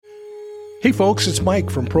Hey folks, it's Mike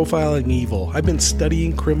from Profiling Evil. I've been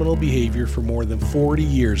studying criminal behavior for more than 40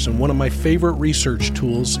 years, and one of my favorite research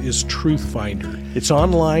tools is Truthfinder. It's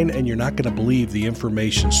online, and you're not going to believe the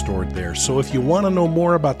information stored there. So if you want to know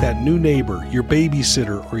more about that new neighbor, your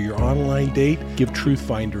babysitter, or your online date, give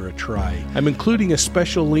Truthfinder a try. I'm including a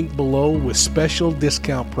special link below with special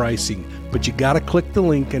discount pricing, but you got to click the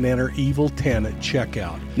link and enter EVIL10 at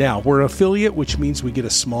checkout. Now, we're an affiliate, which means we get a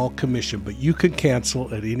small commission, but you can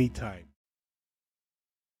cancel at any time.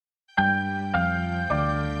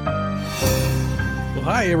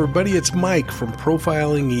 Hi everybody, it's Mike from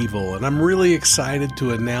Profiling Evil, and I'm really excited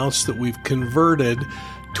to announce that we've converted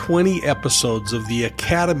 20 episodes of the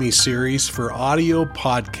Academy series for audio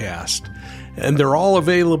podcast, and they're all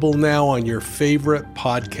available now on your favorite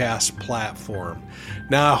podcast platform.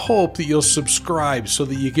 Now I hope that you'll subscribe so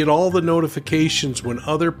that you get all the notifications when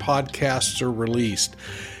other podcasts are released.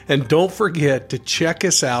 And don't forget to check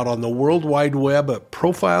us out on the World Wide Web at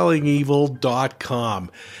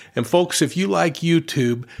profilingevil.com. And folks, if you like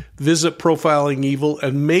YouTube, visit Profiling Evil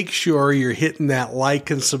and make sure you're hitting that like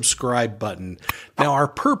and subscribe button. Now, our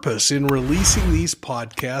purpose in releasing these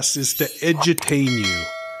podcasts is to edutain you.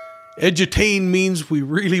 Edutain means we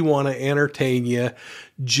really want to entertain you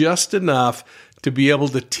just enough to be able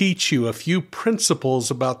to teach you a few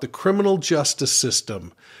principles about the criminal justice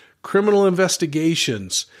system, criminal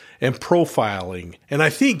investigations, and profiling. And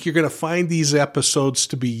I think you're going to find these episodes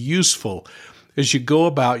to be useful as you go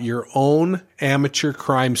about your own amateur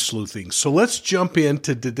crime sleuthing. So let's jump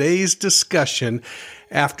into today's discussion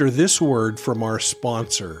after this word from our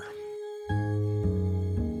sponsor.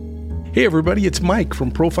 Hey everybody, it's Mike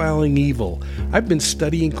from Profiling Evil. I've been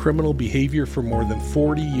studying criminal behavior for more than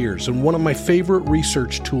 40 years, and one of my favorite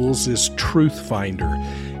research tools is Truthfinder.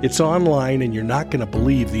 It's online, and you're not going to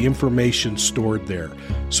believe the information stored there.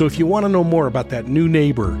 So if you want to know more about that new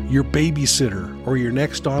neighbor, your babysitter, or your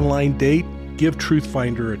next online date, give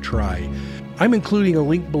Truthfinder a try. I'm including a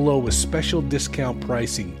link below with special discount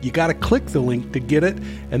pricing. You got to click the link to get it,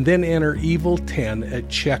 and then enter EVIL10 at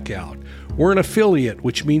checkout. We're an affiliate,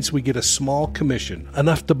 which means we get a small commission,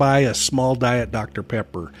 enough to buy a small Diet Dr.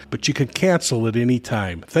 Pepper, but you can cancel at any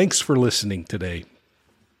time. Thanks for listening today.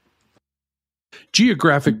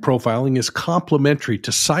 Geographic profiling is complementary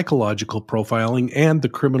to psychological profiling and the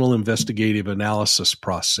criminal investigative analysis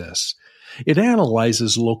process. It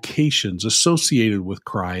analyzes locations associated with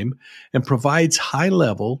crime and provides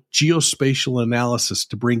high-level geospatial analysis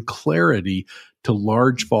to bring clarity to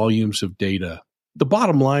large volumes of data. The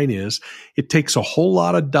bottom line is, it takes a whole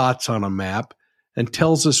lot of dots on a map and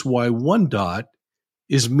tells us why one dot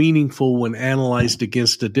is meaningful when analyzed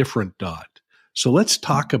against a different dot. So let's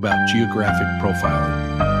talk about geographic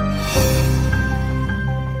profiling.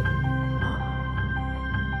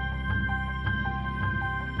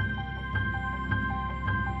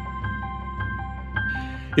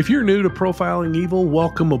 If you're new to Profiling Evil,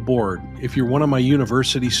 welcome aboard. If you're one of my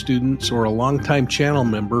university students or a longtime channel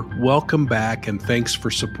member, welcome back and thanks for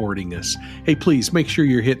supporting us. Hey, please make sure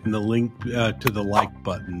you're hitting the link to the like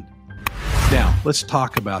button. Now, let's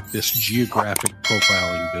talk about this geographic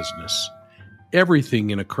profiling business.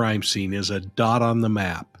 Everything in a crime scene is a dot on the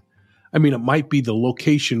map. I mean, it might be the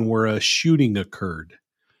location where a shooting occurred,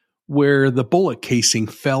 where the bullet casing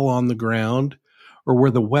fell on the ground, or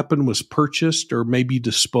where the weapon was purchased or maybe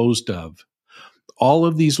disposed of. All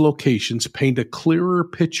of these locations paint a clearer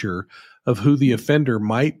picture of who the offender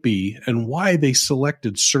might be and why they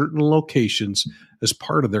selected certain locations as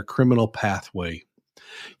part of their criminal pathway.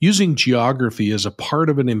 Using geography as a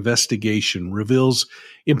part of an investigation reveals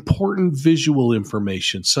important visual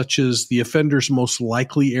information, such as the offender's most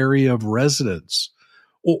likely area of residence,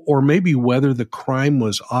 or maybe whether the crime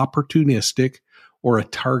was opportunistic or a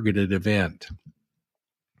targeted event.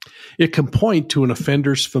 It can point to an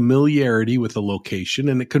offender's familiarity with a location,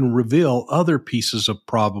 and it can reveal other pieces of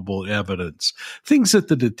probable evidence, things that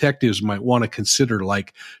the detectives might want to consider,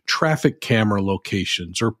 like traffic camera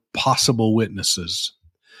locations or possible witnesses.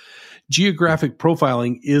 Geographic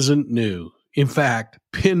profiling isn't new. In fact,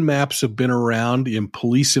 pin maps have been around in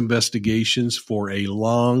police investigations for a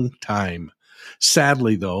long time.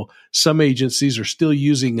 Sadly, though, some agencies are still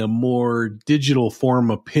using a more digital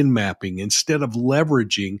form of pin mapping instead of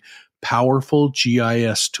leveraging powerful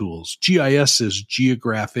GIS tools. GIS is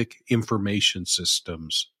Geographic Information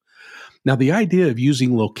Systems. Now, the idea of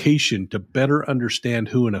using location to better understand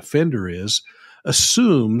who an offender is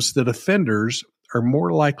assumes that offenders are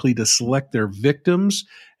more likely to select their victims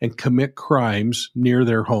and commit crimes near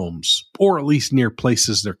their homes, or at least near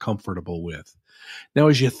places they're comfortable with. Now,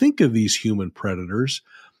 as you think of these human predators,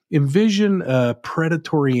 envision a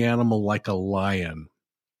predatory animal like a lion.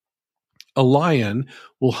 A lion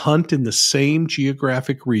will hunt in the same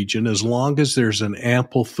geographic region as long as there's an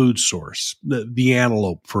ample food source, the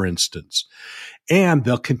antelope, for instance. And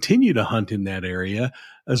they'll continue to hunt in that area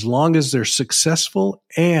as long as they're successful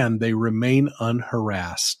and they remain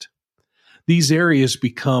unharassed. These areas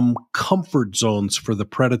become comfort zones for the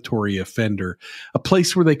predatory offender, a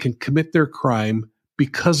place where they can commit their crime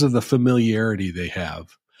because of the familiarity they have.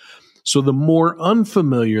 So the more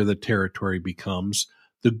unfamiliar the territory becomes,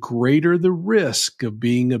 the greater the risk of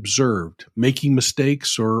being observed, making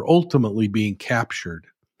mistakes, or ultimately being captured.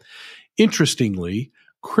 Interestingly,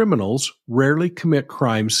 criminals rarely commit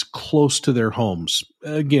crimes close to their homes.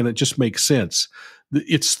 Again, it just makes sense.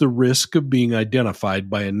 It's the risk of being identified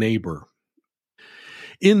by a neighbor.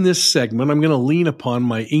 In this segment, I'm going to lean upon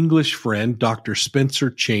my English friend, Dr.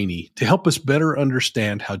 Spencer Cheney, to help us better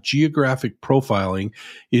understand how geographic profiling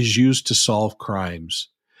is used to solve crimes.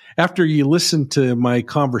 After you listen to my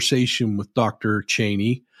conversation with Dr.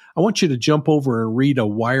 Cheney, I want you to jump over and read a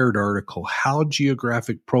Wired article, How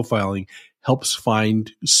Geographic Profiling Helps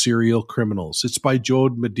Find Serial Criminals. It's by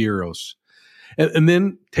Jode Medeiros. And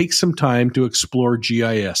then take some time to explore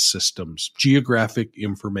GIS systems, Geographic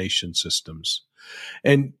Information Systems.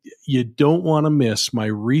 And you don't want to miss my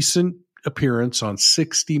recent appearance on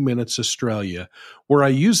 60 Minutes Australia, where I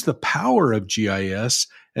use the power of GIS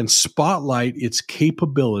and spotlight its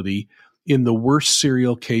capability in the worst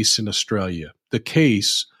serial case in Australia, the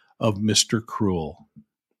case of Mr. Cruel.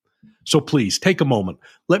 So please take a moment.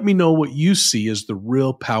 Let me know what you see as the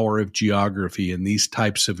real power of geography in these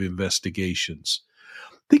types of investigations.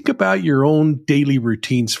 Think about your own daily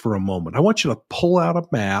routines for a moment. I want you to pull out a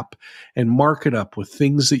map and mark it up with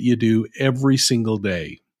things that you do every single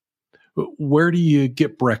day. Where do you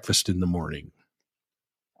get breakfast in the morning?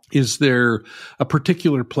 Is there a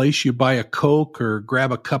particular place you buy a Coke or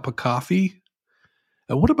grab a cup of coffee?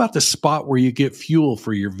 What about the spot where you get fuel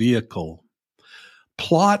for your vehicle?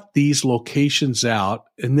 Plot these locations out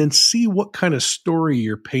and then see what kind of story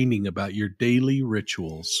you're painting about your daily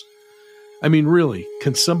rituals. I mean, really,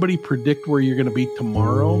 can somebody predict where you're going to be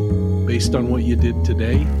tomorrow based on what you did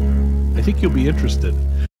today? I think you'll be interested.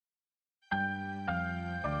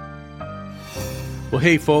 Well,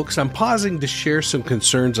 hey, folks, I'm pausing to share some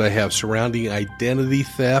concerns I have surrounding identity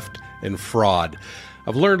theft and fraud.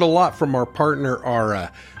 I've learned a lot from our partner,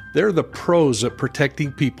 Aura. They're the pros at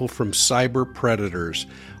protecting people from cyber predators.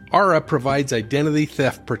 Aura provides identity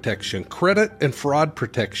theft protection, credit and fraud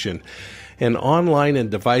protection, and online and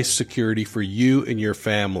device security for you and your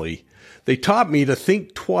family. They taught me to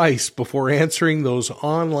think twice before answering those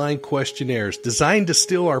online questionnaires designed to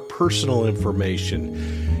steal our personal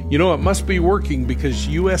information. You know, it must be working because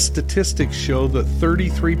U.S. statistics show that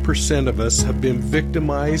 33% of us have been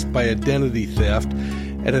victimized by identity theft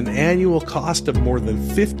at an annual cost of more than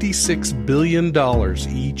 $56 billion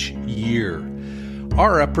each year.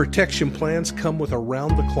 Aura protection plans come with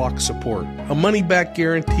around-the-clock support, a money-back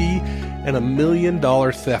guarantee, and $1 million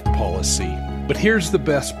theft policy. But here's the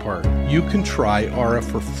best part. You can try Aura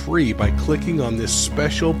for free by clicking on this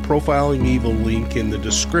special Profiling Evil link in the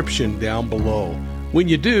description down below. When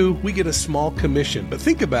you do, we get a small commission. But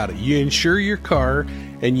think about it. You insure your car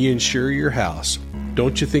and you insure your house.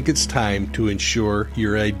 Don't you think it's time to insure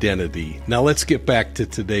your identity? Now let's get back to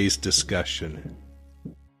today's discussion.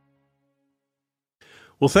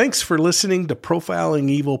 Well, thanks for listening to Profiling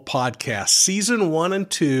Evil Podcast, Season 1 and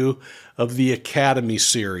 2 of the Academy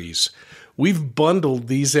series. We've bundled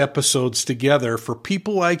these episodes together for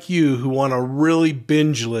people like you who want to really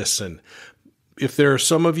binge listen. If there are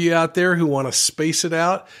some of you out there who want to space it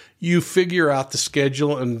out, you figure out the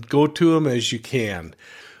schedule and go to them as you can.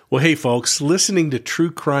 Well, hey, folks, listening to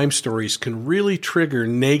true crime stories can really trigger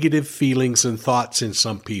negative feelings and thoughts in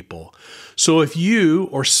some people. So if you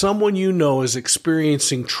or someone you know is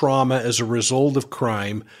experiencing trauma as a result of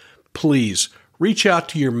crime, please reach out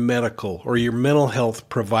to your medical or your mental health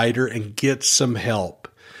provider and get some help.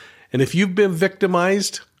 And if you've been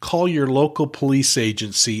victimized, call your local police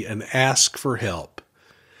agency and ask for help.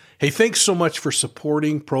 Hey, thanks so much for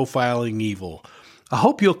supporting Profiling Evil. I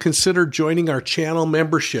hope you'll consider joining our channel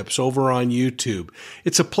memberships over on YouTube.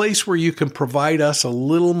 It's a place where you can provide us a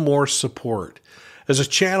little more support. As a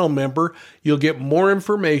channel member, you'll get more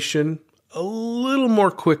information a little more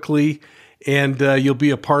quickly, and you'll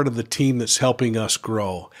be a part of the team that's helping us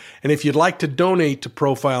grow. And if you'd like to donate to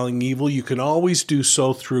Profiling Evil, you can always do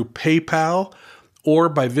so through PayPal or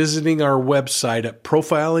by visiting our website at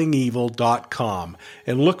profilingevil.com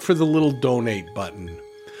and look for the little donate button.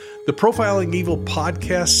 The Profiling Evil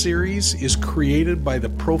podcast series is created by the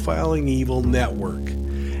Profiling Evil Network,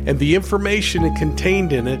 and the information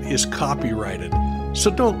contained in it is copyrighted. so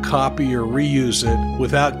don't copy or reuse it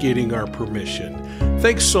without getting our permission.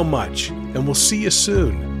 Thanks so much, and we'll see you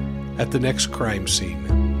soon at the next crime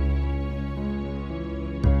scene.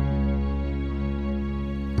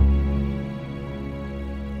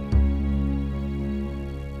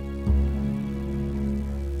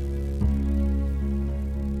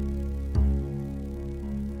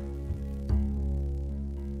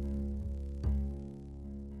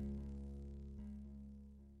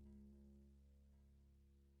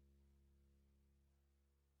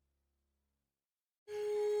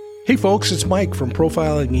 Hey folks, it's Mike from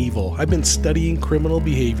Profiling Evil. I've been studying criminal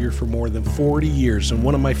behavior for more than 40 years, and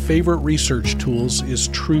one of my favorite research tools is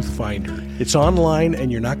Truthfinder. It's online,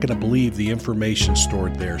 and you're not going to believe the information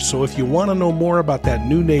stored there. So if you want to know more about that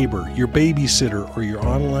new neighbor, your babysitter, or your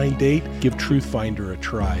online date, give Truthfinder a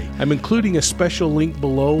try. I'm including a special link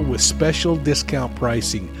below with special discount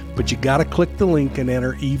pricing, but you got to click the link and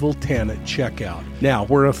enter EVIL10 at checkout. Now,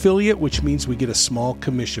 we're an affiliate, which means we get a small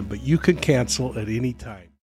commission, but you can cancel at any time.